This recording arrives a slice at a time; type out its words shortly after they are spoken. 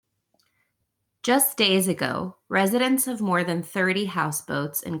Just days ago, residents of more than 30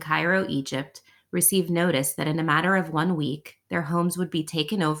 houseboats in Cairo, Egypt, received notice that in a matter of 1 week, their homes would be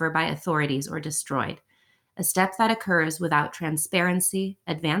taken over by authorities or destroyed, a step that occurs without transparency,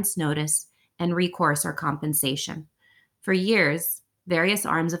 advance notice, and recourse or compensation. For years, various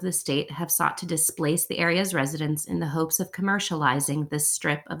arms of the state have sought to displace the area's residents in the hopes of commercializing this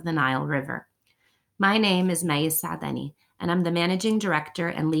strip of the Nile River. My name is Mayes Saadani, and I'm the Managing Director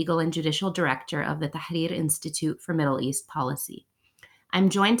and Legal and Judicial Director of the Tahrir Institute for Middle East Policy. I'm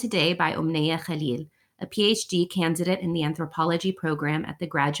joined today by Omneya Khalil, a PhD candidate in the anthropology program at the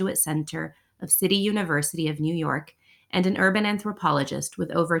Graduate Center of City University of New York and an urban anthropologist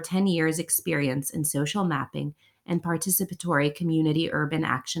with over 10 years' experience in social mapping and participatory community urban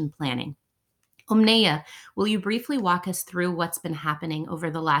action planning. Omneya, will you briefly walk us through what's been happening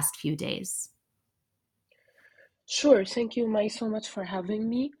over the last few days? Sure, thank you, Mai, so much for having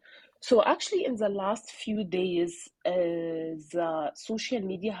me. So actually, in the last few days, the social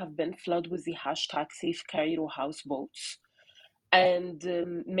media have been flooded with the hashtag Safe Cairo Houseboats, and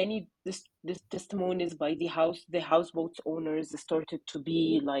many testimonies by the houseboats owners started to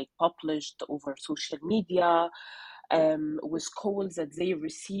be like published over social media, with calls that they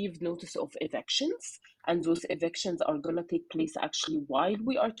received notice of evictions, and those evictions are going to take place actually while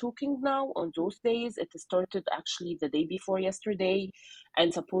we are talking now. On those days, it started actually the day before yesterday,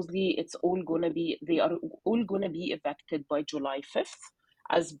 and supposedly it's all going to be they are all going to be evicted by July 5th,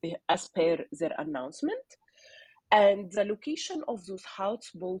 as per their announcement. And the location of those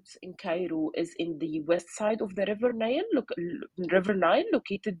houseboats in Cairo is in the west side of the River Nile,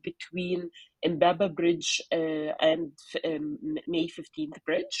 located between Mbaba Bridge and May 15th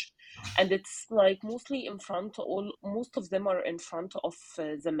Bridge. And it's like mostly in front, most of them are in front of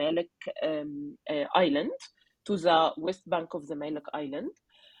the Malik Island, to the west bank of the Malik Island.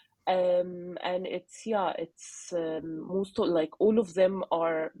 And it's most of, like all of them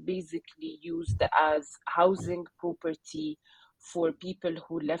are basically used as housing property for people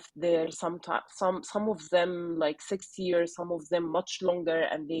who left there. Sometimes some of them like 6 years, some of them much longer,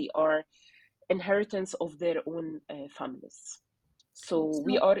 and they are inheritance of their own families. So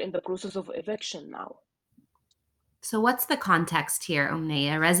we So, are in the process of eviction now. So what's the context here,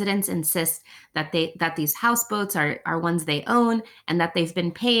 Omneya? Residents insist that these houseboats are ones they own and that they've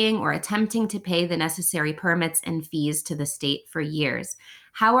been paying or attempting to pay the necessary permits and fees to the state for years.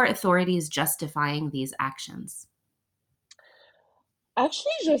 How are authorities justifying these actions?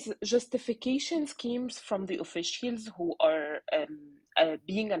 Actually, justification schemes from the officials who are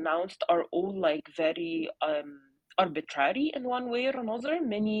being announced are all like very arbitrary in one way or another.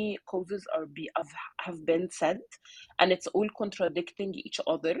 Many causes have been said, and it's all contradicting each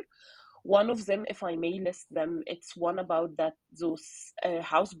other. One of them, if I may list them, it's one about that those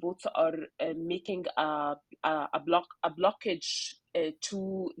houseboats are making a blockage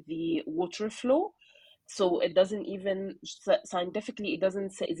to the water flow. So it doesn't even scientifically, it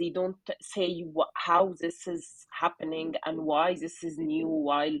doesn't say, they don't say how this is happening and why this is new,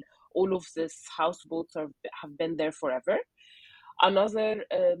 while all of these houseboats have been there forever. Another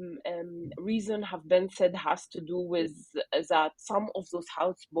reason have been said has to do with that some of those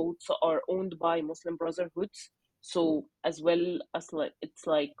houseboats are owned by Muslim Brotherhoods. So as well as, like, it's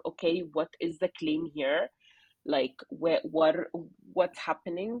like, okay, what is the claim here? Like what's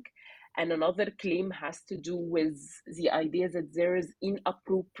happening? And another claim has to do with the idea that there is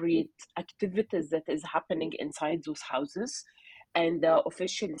inappropriate activities that is happening inside those houses. And the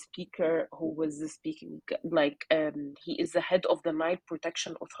official speaker who was speaking, like, he is the head of the Nile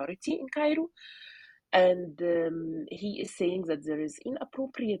Protection Authority in Cairo, and he is saying that there is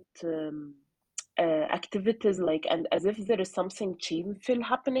inappropriate activities, like, and as if there is something shameful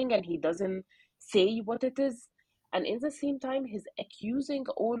happening, and he doesn't say what it is. And in the same time, he's accusing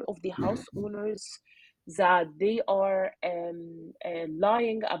all of the house owners that they are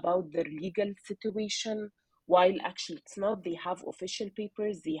lying about their legal situation, while actually it's not. They have official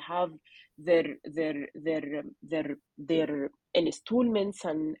papers, they have their installments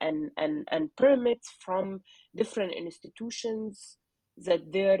and permits from different institutions,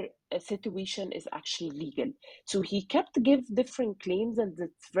 that their situation is actually legal. So he kept give different claims, and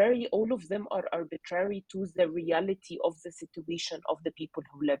it's very, all of them are arbitrary to the reality of the situation of the people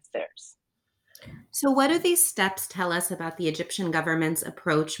who live there. So what do these steps tell us about the Egyptian government's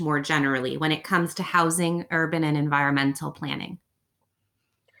approach more generally when it comes to housing, urban and environmental planning?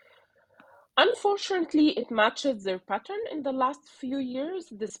 Unfortunately, it matches their pattern in the last few years,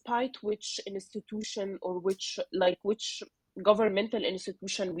 despite which institution or which governmental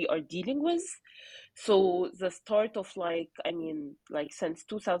institution we are dealing with. So the start of like since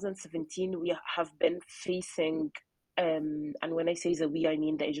 2017, we have been facing, and when I say the we, I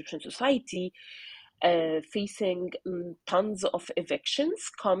mean the Egyptian society, facing tons of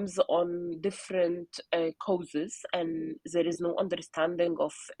evictions comes on different causes, and there is no understanding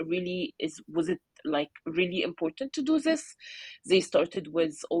of really is was it like really important to do this. They started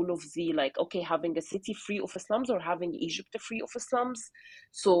with all of the like, okay, having a city free of slums or having Egypt free of slums.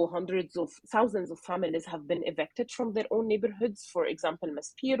 So hundreds of thousands of families have been evicted from their own neighborhoods, for example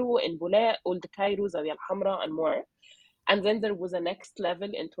Maspiro, in Boulaq, Old Cairo, Zawiya al-Hamra, and more. And then there was a next level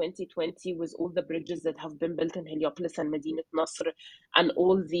in 2020 with all the bridges that have been built in Heliopolis and Medina Nasr, and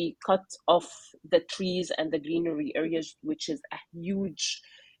all the cut of the trees and the greenery areas, which is a huge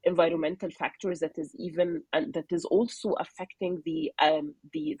environmental factor that is even and that is also affecting the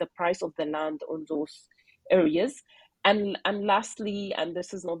price of the land on those areas. And lastly, and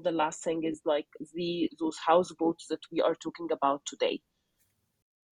this is not the last thing, is like those houseboats that we are talking about today.